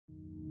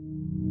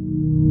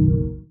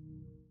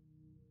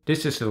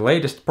This is the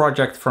latest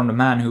project from the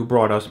man who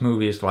brought us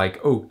movies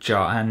like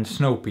Okja and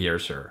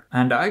Snowpiercer.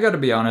 And I gotta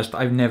be honest,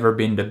 I've never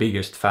been the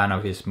biggest fan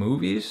of his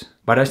movies,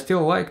 but I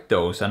still like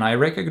those and I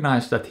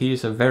recognize that he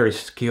is a very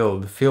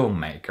skilled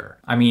filmmaker.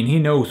 I mean, he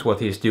knows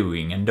what he's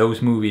doing and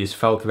those movies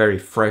felt very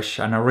fresh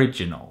and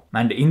original.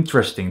 And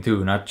interesting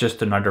too, not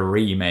just another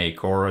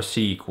remake or a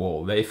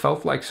sequel, they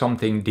felt like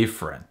something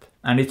different.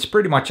 And it's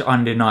pretty much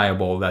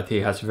undeniable that he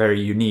has very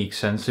unique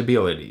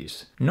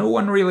sensibilities. No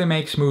one really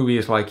makes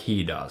movies like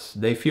he does,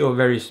 they feel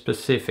very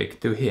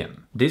specific to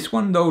him. This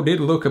one though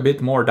did look a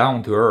bit more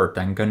down to earth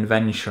and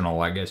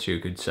conventional, I guess you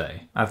could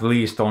say. At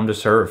least on the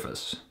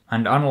surface.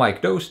 And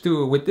unlike those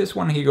two, with this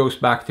one he goes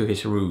back to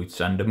his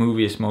roots and the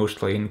movie is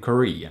mostly in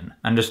Korean.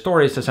 And the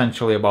story is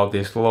essentially about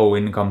this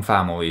low-income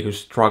family who's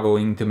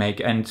struggling to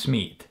make ends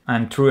meet.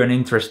 And through an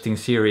interesting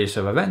series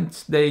of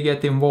events, they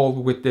get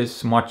involved with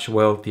this much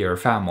wealthier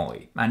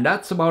family. And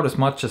that's about as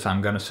much as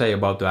I'm gonna say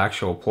about the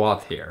actual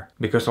plot here.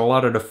 Because a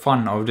lot of the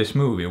fun of this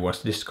movie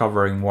was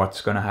discovering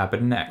what's gonna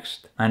happen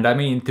next. And I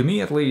mean, to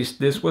me at least,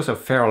 this was a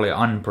fairly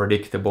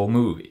unpredictable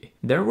movie.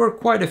 There were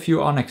quite a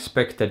few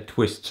unexpected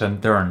twists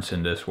and turns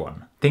in this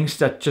one. Things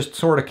that just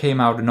sorta came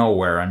out of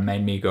nowhere and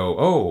made me go,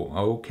 oh,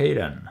 okay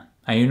then.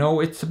 And you know,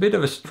 it's a bit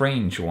of a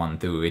strange one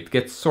too, it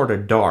gets sorta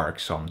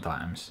dark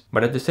sometimes.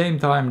 But at the same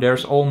time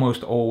there's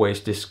almost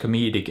always this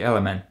comedic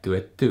element to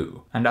it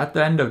too. And at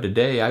the end of the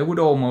day I would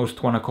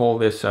almost wanna call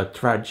this a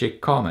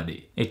tragic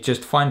comedy. It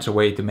just finds a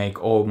way to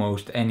make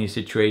almost any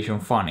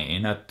situation funny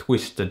in a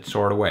twisted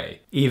sort of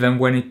way. Even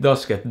when it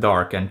does get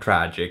dark and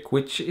tragic,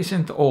 which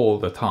isn't all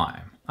the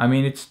time. I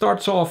mean, it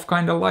starts off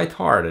kinda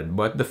lighthearted,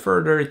 but the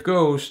further it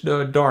goes,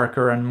 the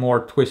darker and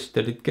more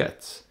twisted it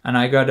gets. And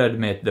I gotta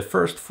admit, the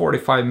first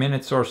 45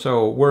 minutes or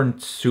so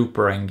weren't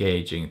super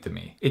engaging to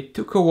me. It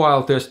took a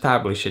while to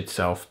establish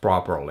itself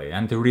properly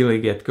and to really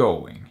get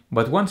going.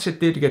 But once it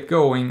did get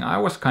going, I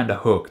was kinda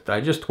hooked, I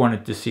just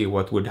wanted to see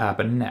what would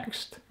happen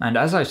next. And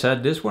as I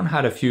said, this one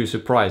had a few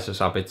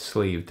surprises up its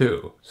sleeve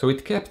too. So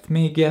it kept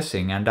me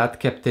guessing and that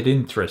kept it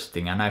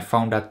interesting and I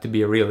found that to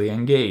be really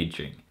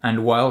engaging.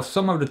 And while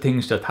some of the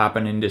things that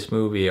happen in this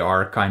movie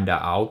are kinda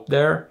out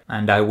there,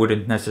 and I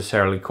wouldn't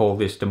necessarily call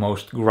this the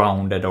most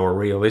grounded or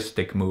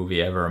realistic movie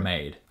ever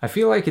made, I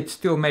feel like it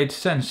still made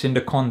sense in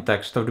the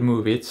context of the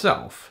movie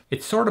itself.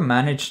 It sorta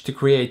managed to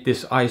create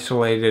this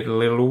isolated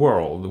little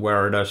world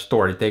where the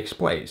story takes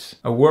place.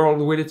 A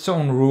world with its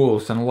own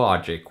rules and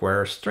logic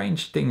where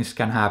strange things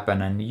can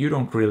happen and you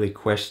don't really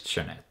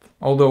question it.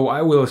 Although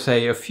I will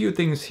say a few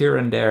things here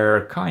and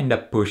there kinda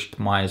pushed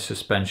my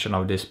suspension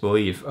of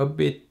disbelief a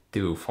bit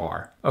too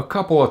far. A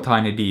couple of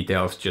tiny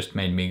details just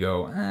made me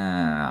go,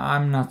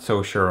 I'm not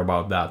so sure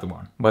about that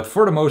one. But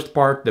for the most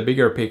part, the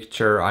bigger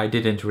picture, I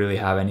didn't really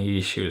have any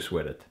issues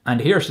with it. And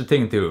here's the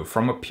thing too,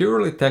 from a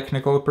purely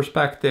technical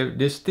perspective,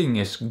 this thing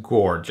is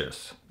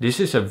gorgeous. This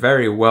is a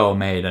very well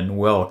made and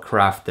well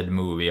crafted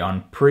movie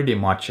on pretty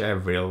much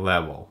every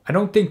level. I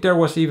don't think there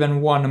was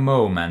even one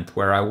moment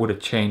where I would have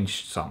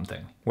changed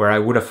something. Where I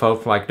would have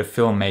felt like the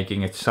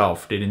filmmaking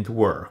itself didn't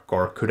work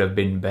or could have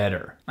been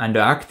better. And the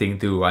acting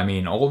too, I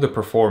mean, all the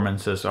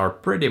performances are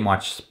pretty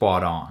much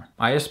spot on.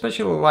 I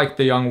especially like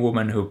the young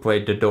woman who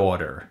played the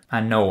daughter.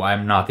 And no,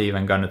 I'm not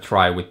even gonna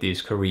try with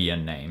these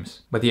Korean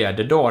names. But yeah,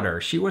 the daughter,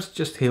 she was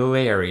just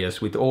hilarious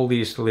with all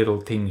these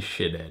little things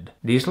she did.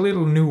 These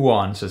little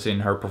nuances in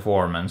her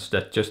performance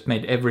that just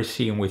made every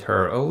scene with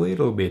her a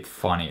little bit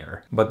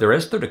funnier. But the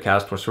rest of the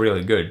cast was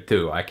really good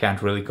too, I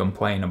can't really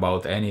complain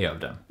about any of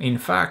them. In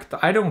fact,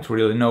 I don't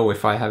really know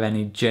if I have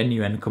any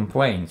genuine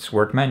complaints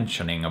worth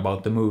mentioning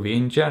about the movie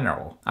in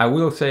general. I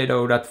will say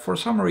though that for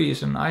some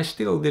reason I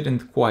still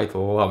didn't quite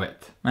love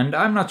it. And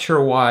I'm not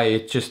sure why,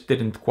 it just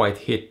didn't quite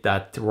hit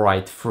that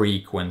right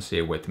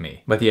frequency with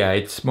me. But yeah,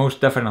 it's most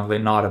definitely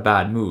not a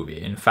bad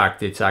movie, in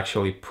fact it's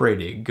actually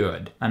pretty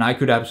good. And I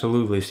could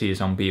absolutely see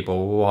some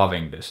people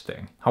loving this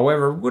thing.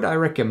 However, would I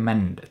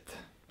recommend it?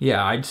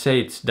 Yeah, I'd say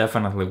it's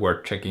definitely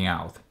worth checking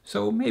out.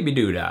 So maybe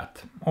do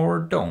that. Or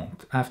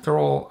don't. After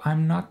all,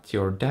 I'm not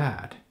your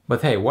dad.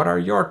 But hey, what are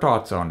your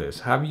thoughts on this?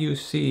 Have you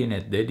seen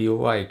it? Did you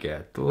like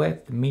it?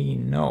 Let me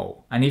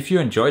know. And if you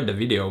enjoyed the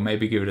video,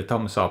 maybe give it a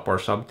thumbs up or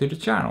sub to the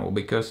channel,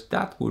 because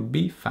that would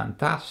be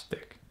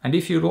fantastic. And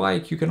if you'd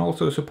like, you can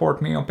also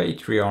support me on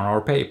Patreon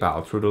or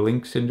PayPal through the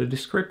links in the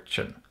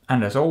description.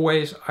 And as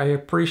always, I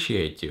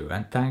appreciate you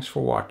and thanks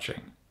for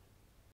watching.